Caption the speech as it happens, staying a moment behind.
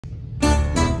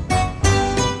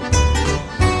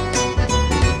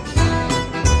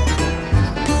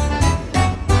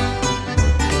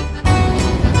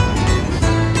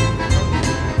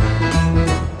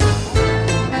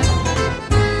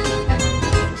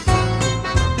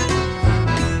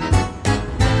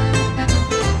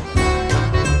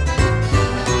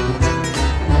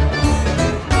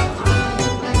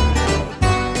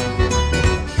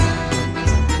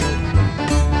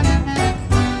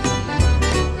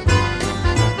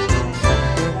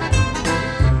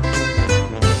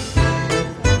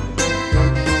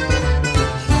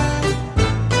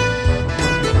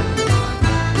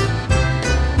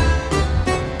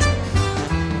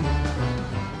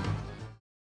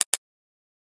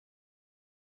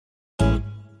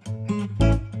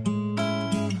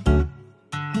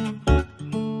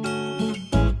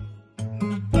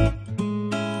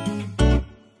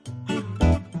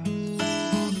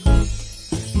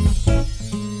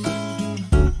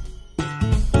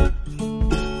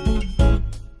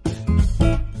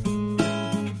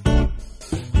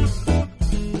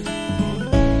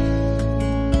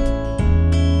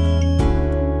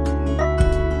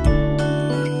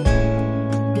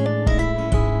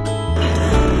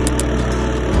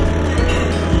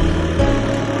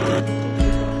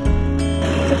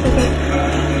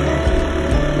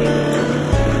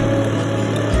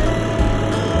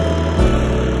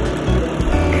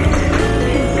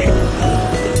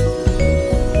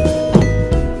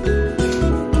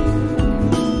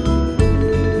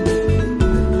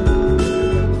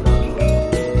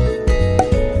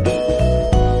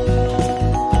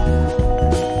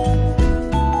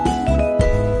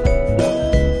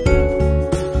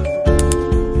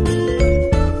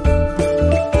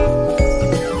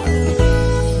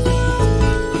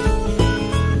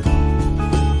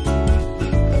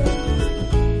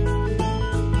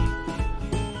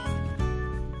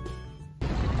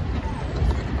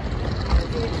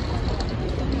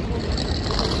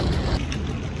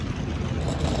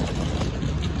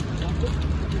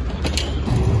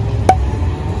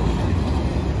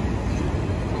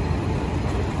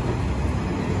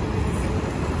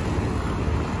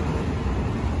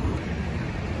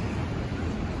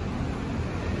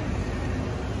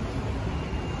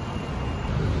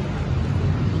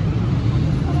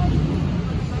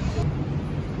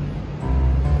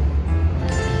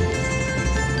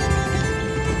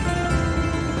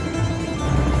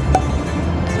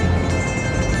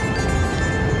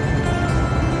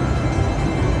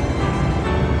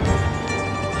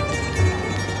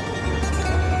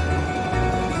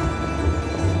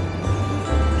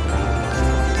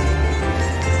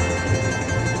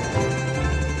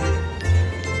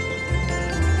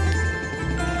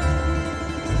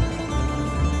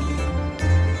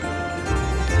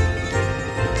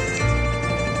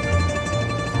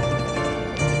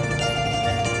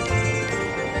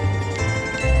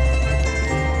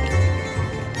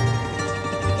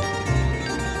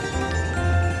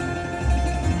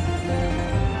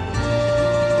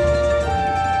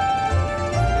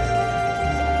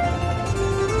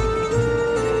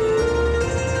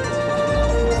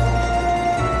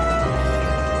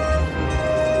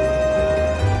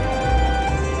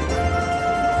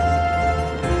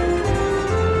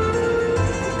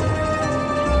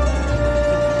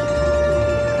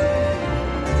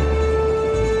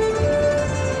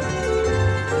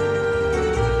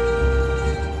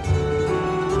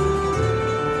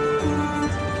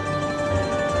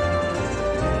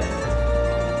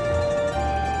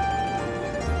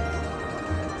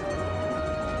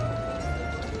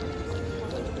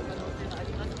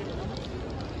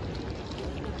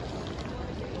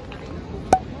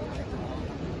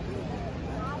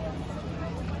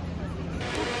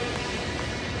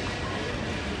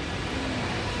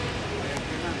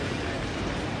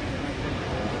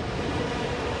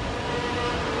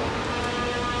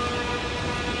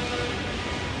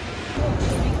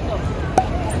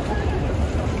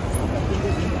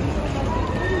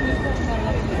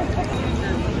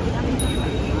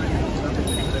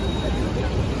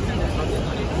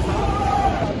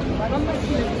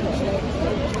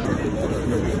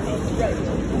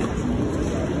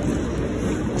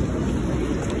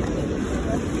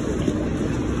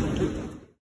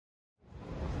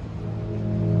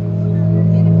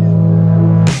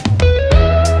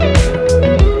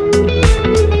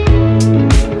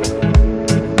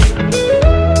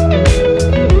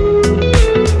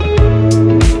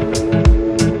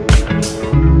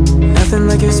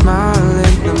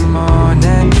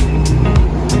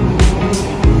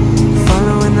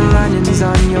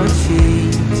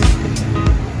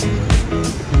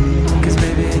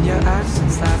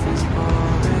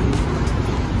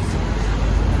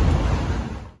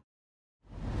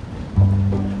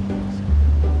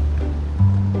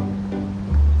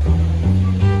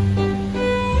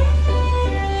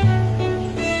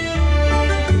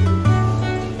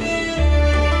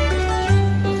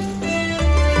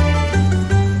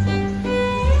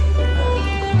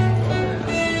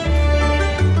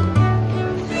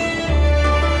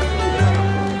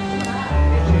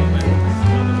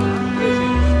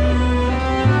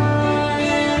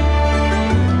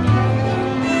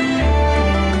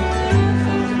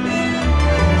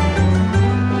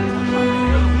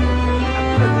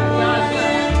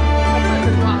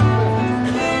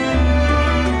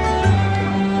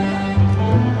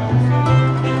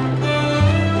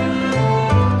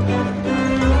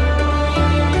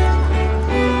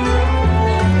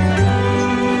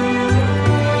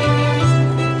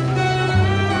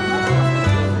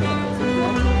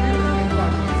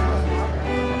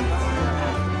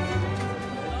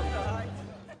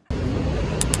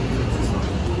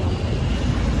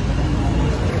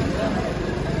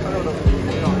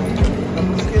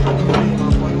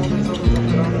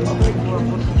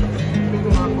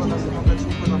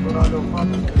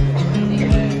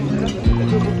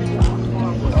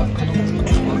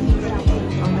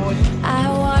I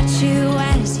watch you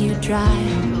as you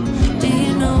drive. Do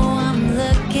you know I'm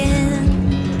looking?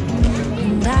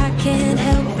 And I can't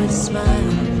help but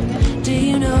smile. Do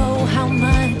you know how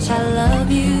much I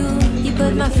love you? You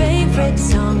put my favorite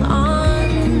song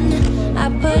on. I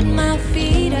put my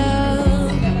feet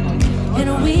up,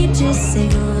 and we just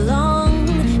sing along.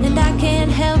 And I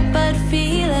can't help but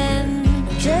feeling,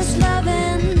 just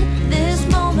loving this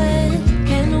moment.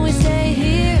 Can we stay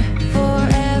here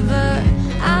forever?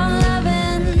 I'm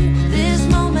loving this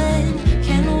moment.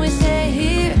 Can we stay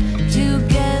here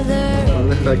together?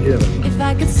 If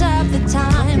I could stop the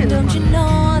time, don't you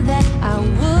know that I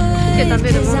would?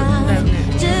 'Cause I'm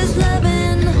just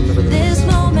loving this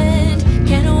moment.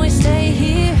 Can we stay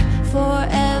here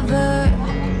forever?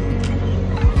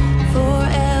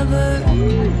 Forever.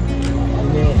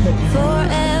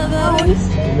 Forever.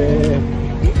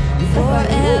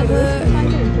 Forever.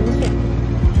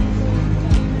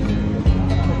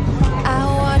 I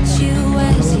watch you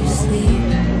as you sleep.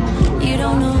 You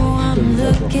don't know I'm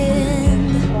looking.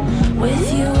 With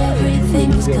you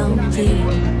everything's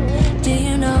complete. Do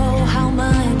you know how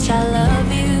much I love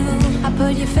you? I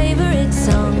put your favorite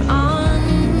song on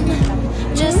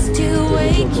just to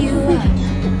wake you up.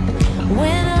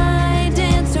 When I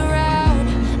dance around,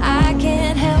 I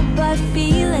can't help but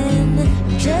feeling,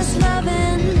 just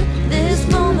loving this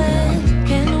moment.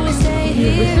 Can we stay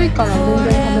here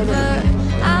forever?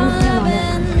 I'm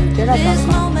loving this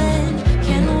moment.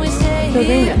 Can we stay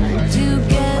here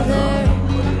together?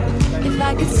 If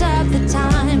I could stop the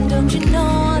time, don't you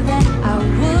know that I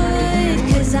would?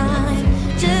 'Cause I'm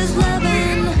just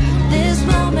loving this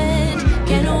moment.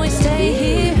 Can we stay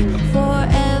here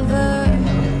forever?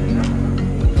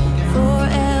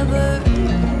 Forever.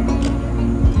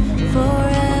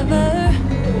 Forever.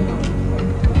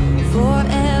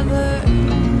 Forever.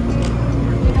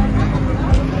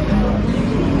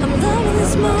 I'm loving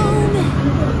this moment.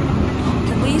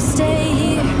 Can we stay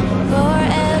here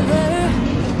forever?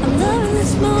 I'm loving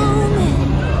this moment.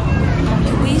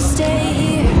 Can we stay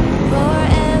here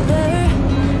forever?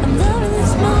 I'm loving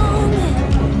this moment.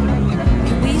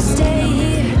 Can we stay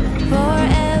here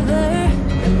forever?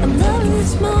 I'm loving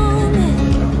this moment.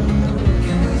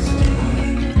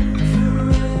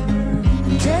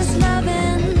 I'm just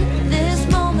loving this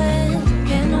moment.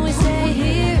 Can we stay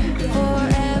here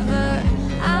forever?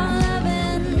 I'm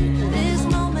loving this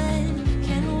moment.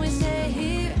 Can we stay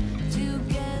here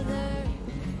together?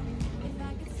 If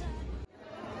I could stop.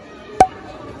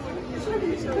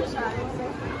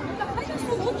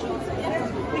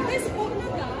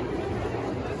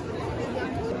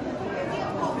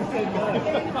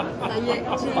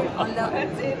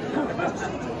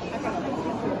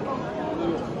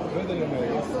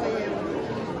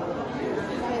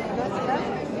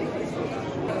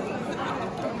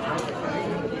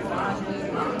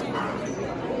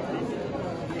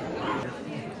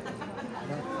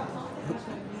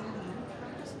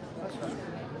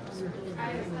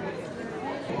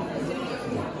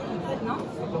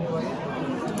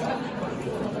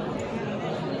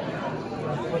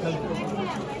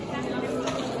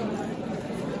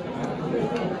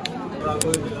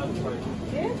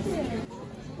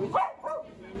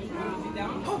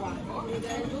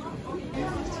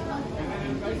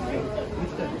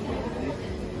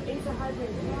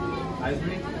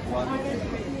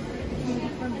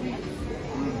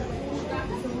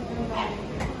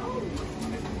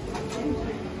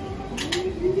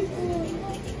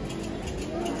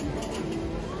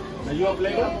 Are you a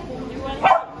player?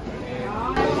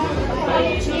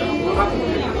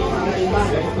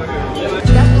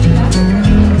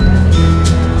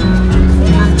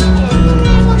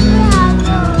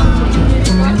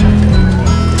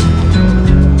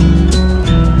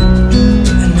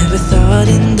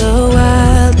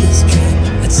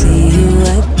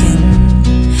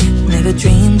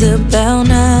 Dreamed about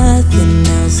nothing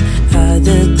else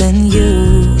other than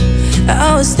you. I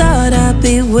always thought I'd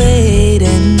be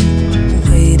waiting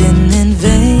in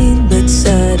vain, but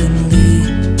suddenly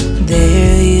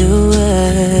there you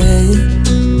were.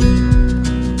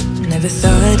 Never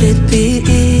thought it'd be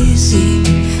easy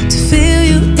to feel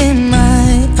you in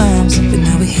my arms, but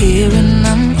now we're here and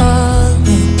I'm all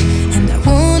in, and I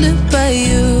wonder about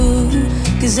you,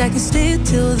 'cause I can stay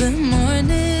till the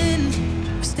morning.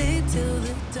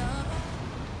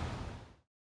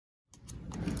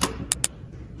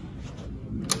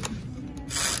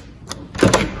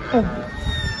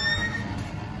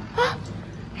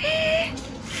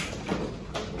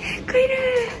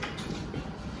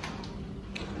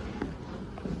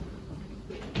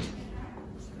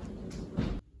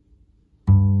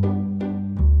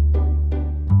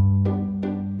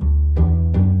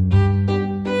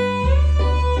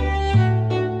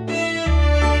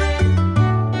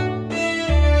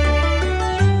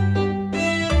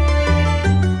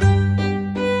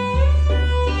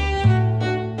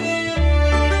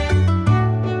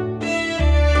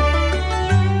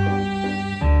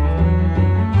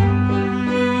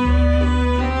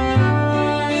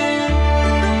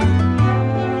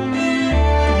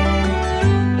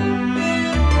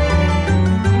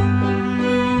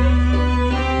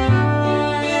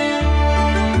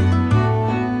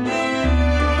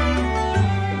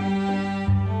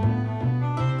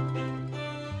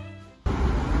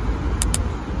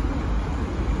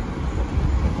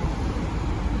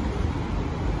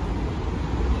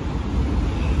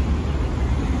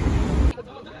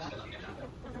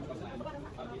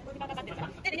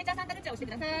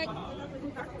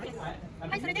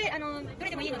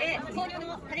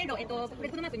 これ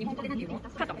このマーク日本語でなんていうの？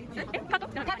カート。カート。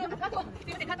す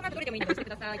みません、カートマークどれでもいいので押してく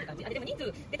ださいって感じ。でも人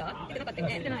数出た？出てなかったよ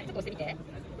ね。ちょっと押してみて。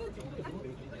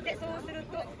で、そうする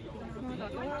と。ちょっと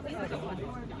待って、こ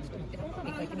のフォーム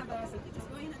一回行ってみようか。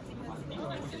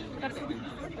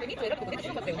これ人数選ぶとこ出てこ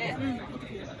なかったよね。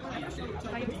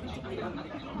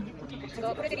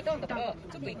これでリターンだから、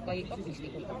ちょっと一回アップにしてい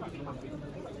こうか。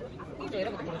人数選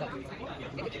ぶところが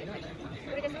出てきてない。こ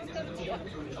れで3スタッチは。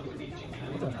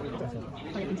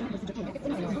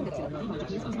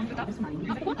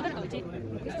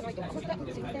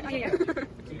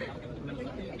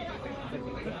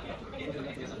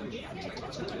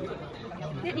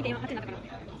で、2.8になったかな。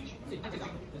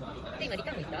で、今リ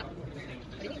ターンいった？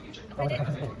これで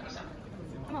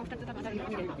まあ2つ多分当たるの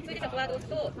で、それでフォワードを押す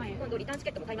と、今度リターンチ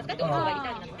ケットも買いますかっていうのがリタ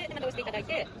ーンになって、でまた押していただい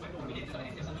て、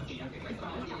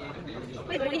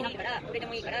これでもいいから、これで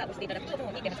もいいから押していただくとも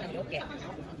う 2.8 なので OK。で、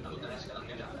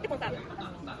コンファーム。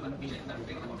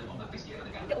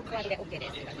で、フォワードで OK で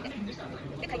すって感じで。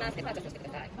で、買いますってパーチャスしてくだ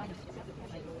さい。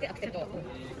で、アクセルト。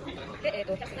で、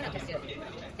キャッシュならキャッシュ。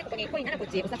で、ここにコインならこ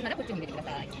っち、お札ならこっちに入れてく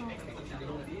ださい。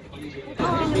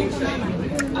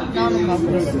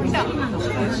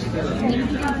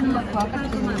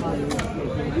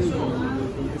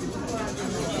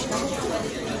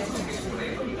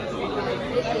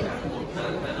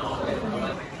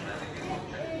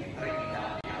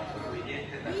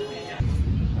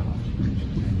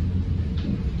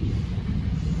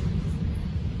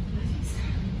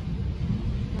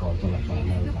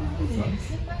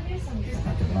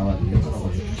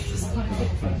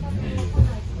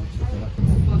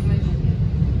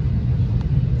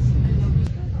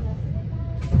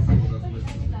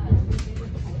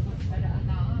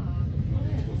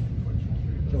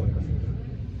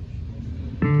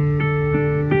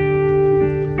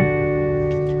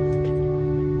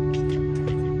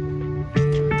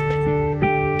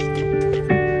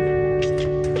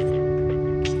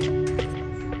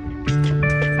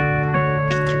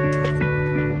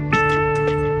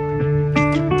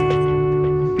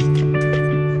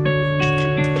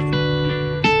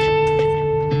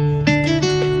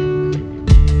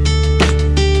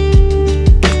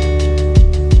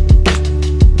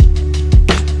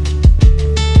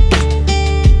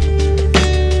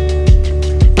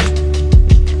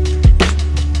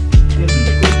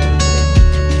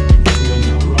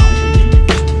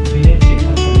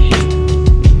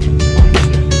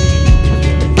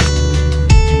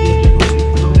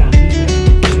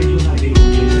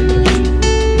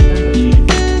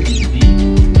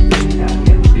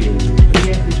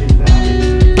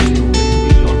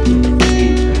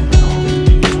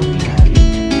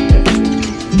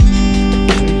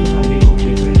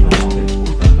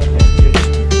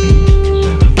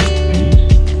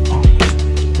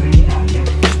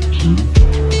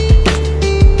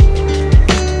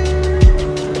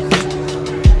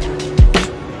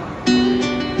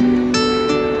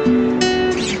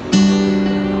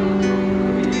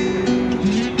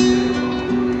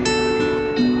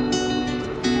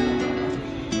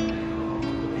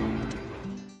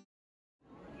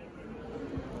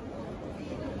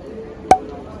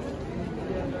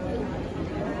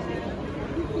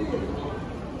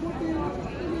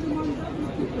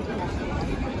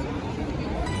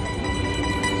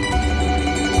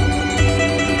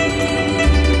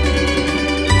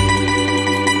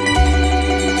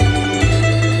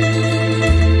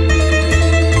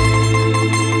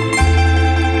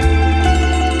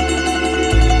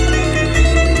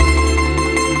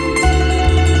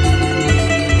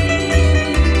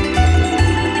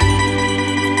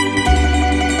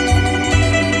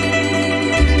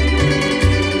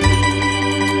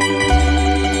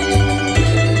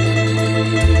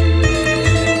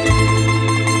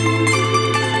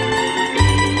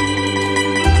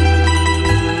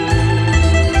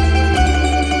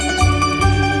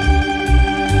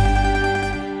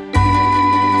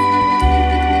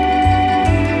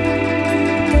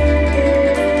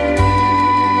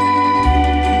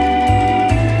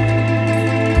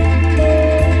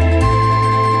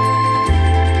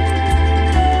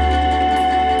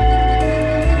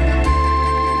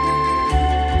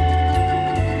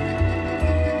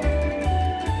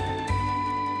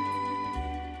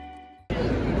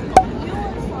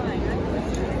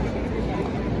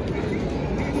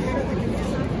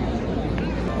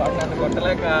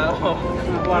కొట్టలేక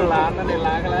వాళ్ళ అన్నని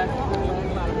లాగలే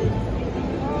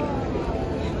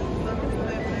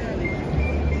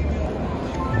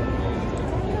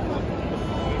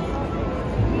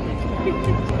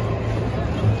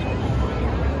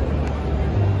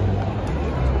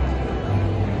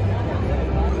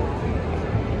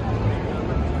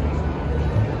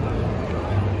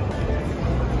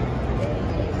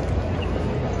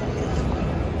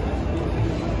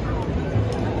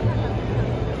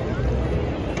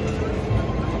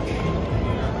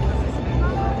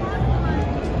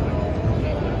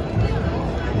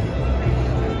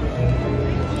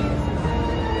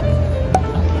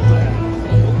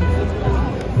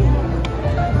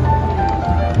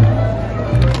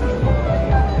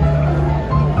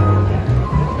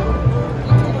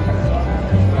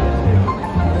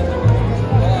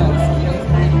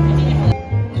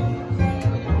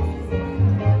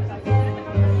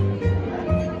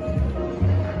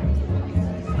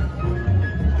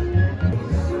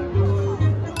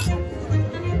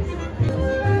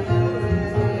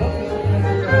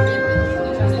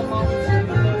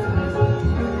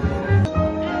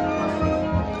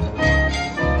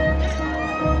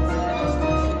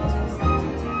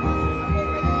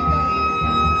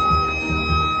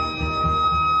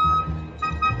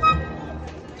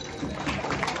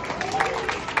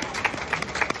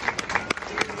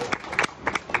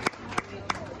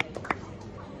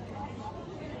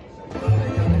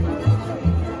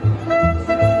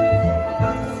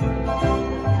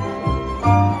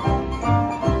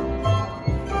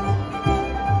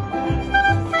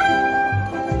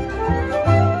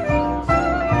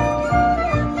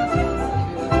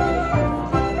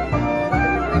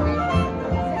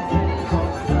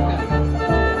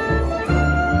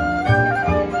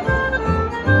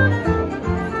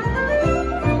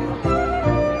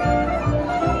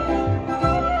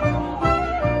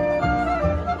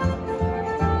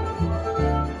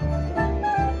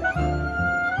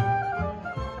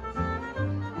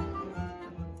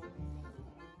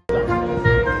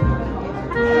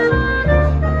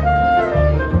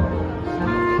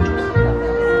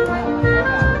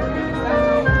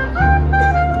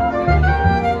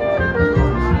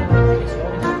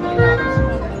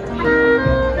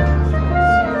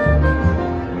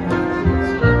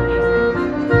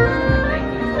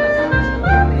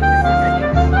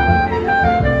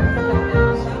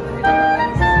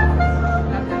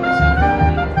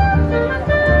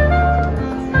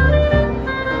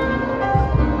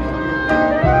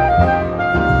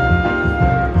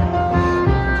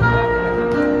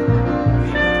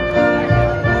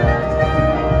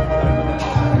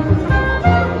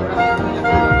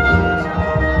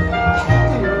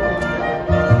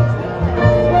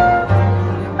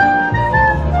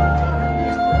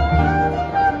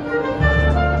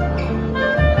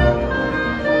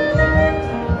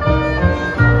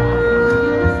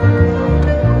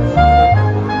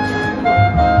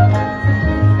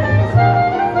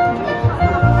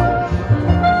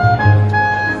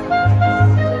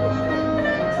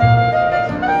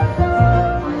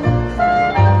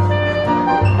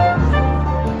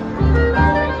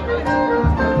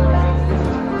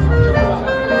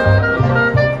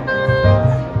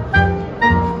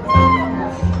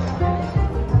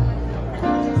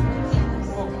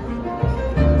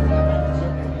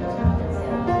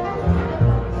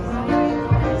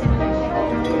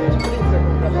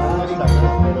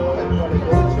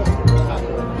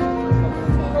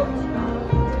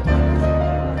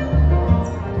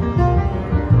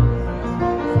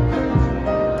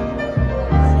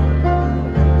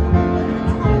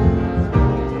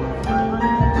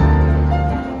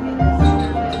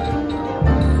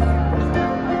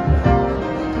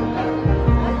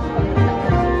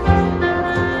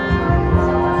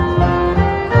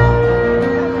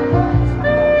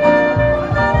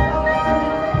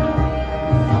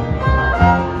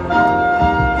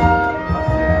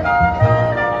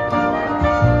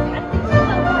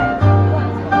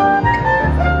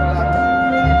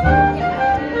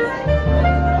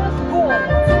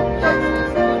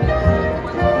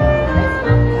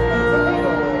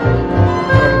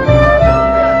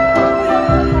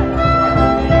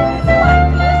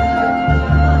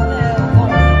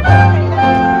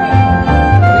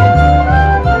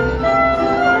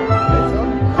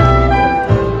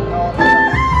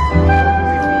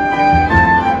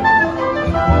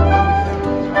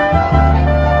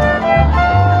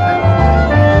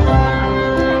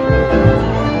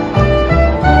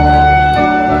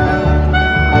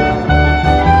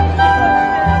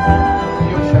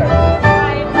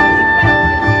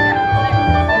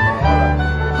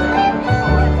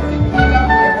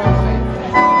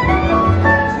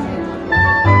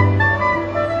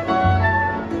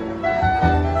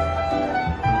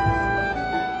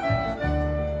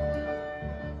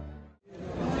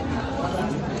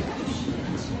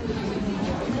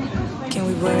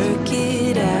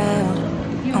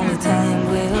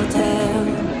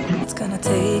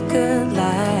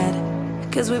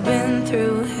 'Cause we've been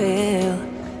through hell.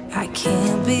 I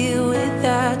can't be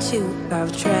without you.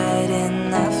 I've tried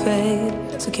and I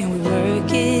failed. So can we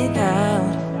work it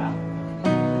out?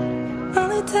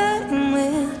 Only time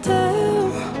will tell.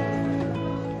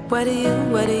 Why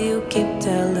do you keep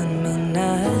telling me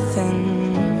nothing?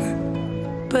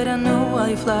 But I know all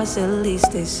your flaws, at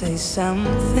least they say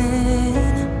something.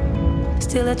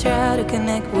 Still I try to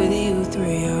connect with you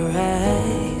through your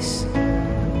eyes.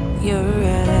 Your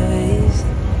eyes.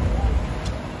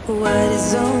 What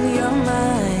is on your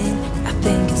mind? I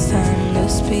think it's time to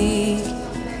speak.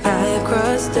 I have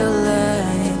crossed the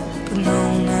line, but no,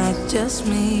 not just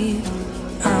me.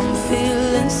 I'm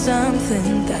feeling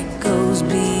something that goes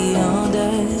beyond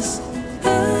us.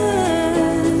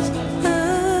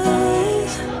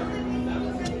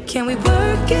 Can we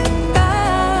work it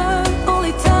out?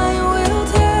 Only time will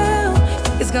tell.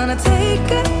 It's gonna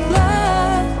take a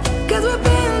lot, 'cause we've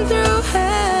been through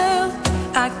hell.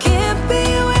 I can't be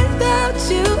without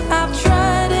you. I've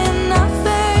tried and I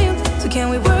failed. So can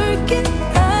we work it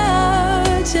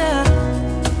out? Yeah,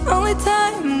 only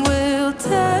time will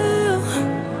tell.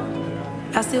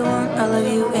 I still want all of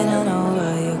you and I know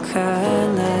all your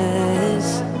colors.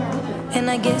 And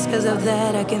I guess 'cause of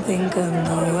that I can think of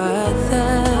no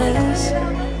others.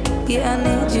 Yeah, I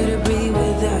need you to breathe.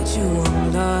 Without you I'm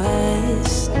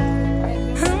lost.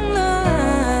 I'm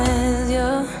lost,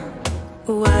 yeah.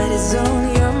 What is on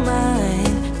your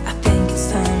mind? I think it's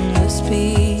time to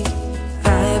speak.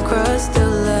 I have crossed the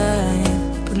line,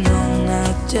 but no,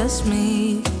 not just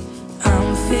me. I'm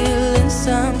feeling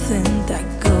something that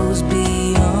goes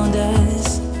beyond us.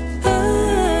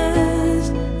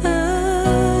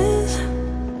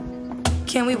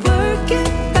 Can we work it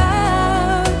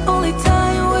out? Only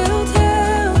time will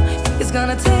tell. It's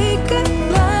gonna take a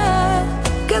lot,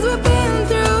 'cause we've been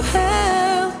through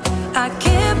hell. I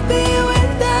can't be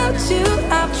without you.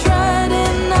 I've tried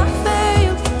and I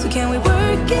failed. So can we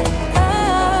work it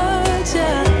out?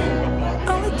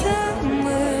 Yeah, only time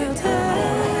will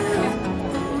tell.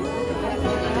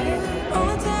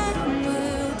 Only time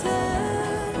will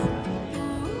tell.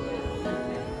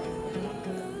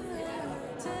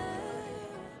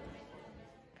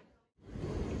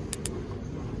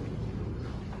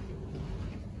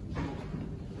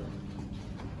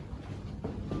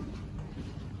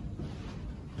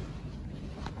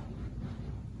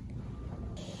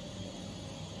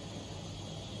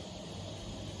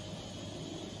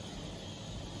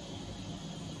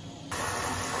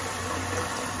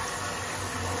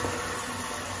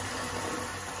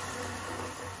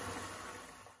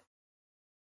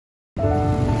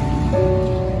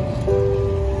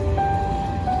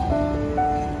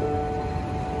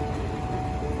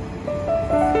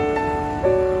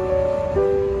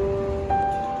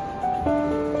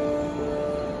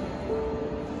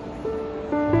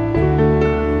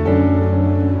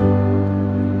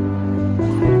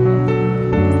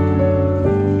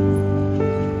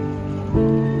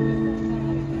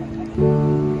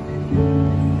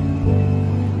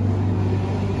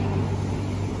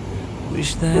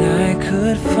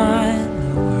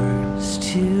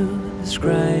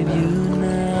 describe you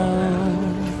now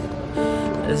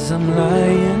as I'm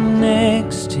lying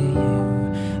next to you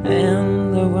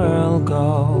and the world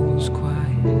goes quiet.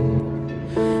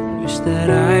 Wish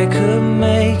that I could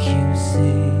make you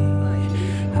see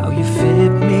how you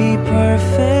fit me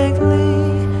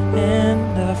perfectly,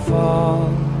 and I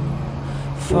fall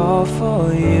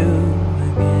for you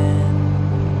again.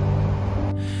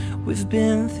 We've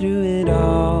been through it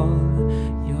all.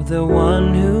 You're the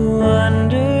one who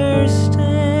understands.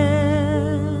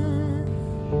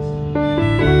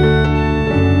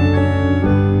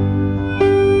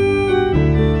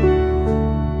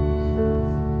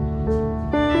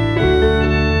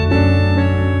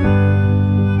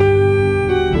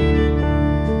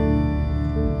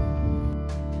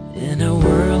 In a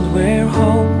world where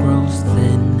hope grows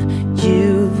thin,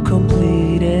 you've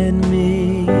completed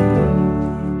me,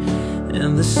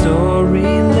 and the story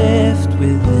left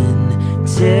within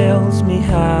tells me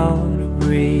how to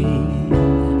breathe.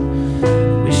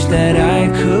 Wish that I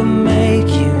could make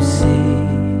you see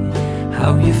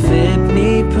how you fit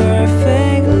me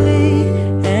perfectly,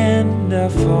 and I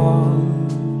fall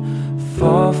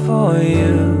for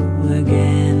you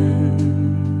again.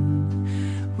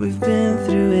 We've been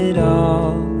through it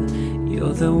all.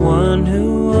 You're the one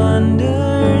who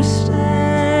understands.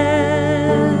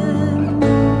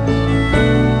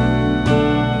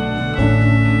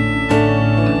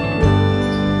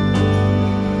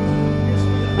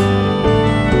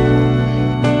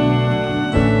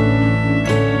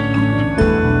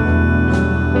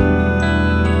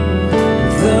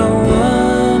 The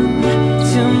one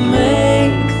to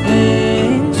make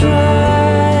things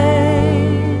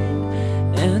right,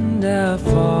 and I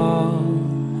fall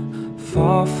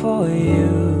for you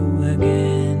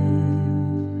again.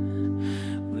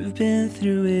 We've been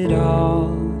through it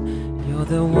all. You're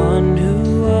the one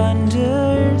who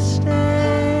understands.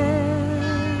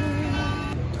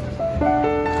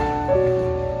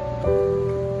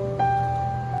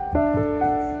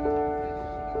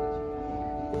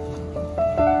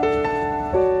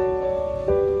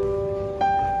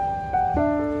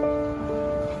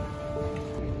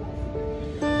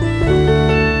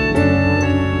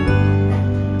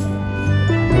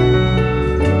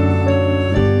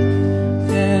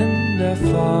 And I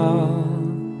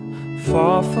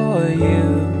fall for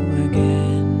you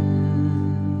again.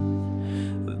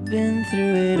 We've been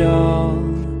through it all.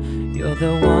 You're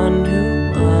the one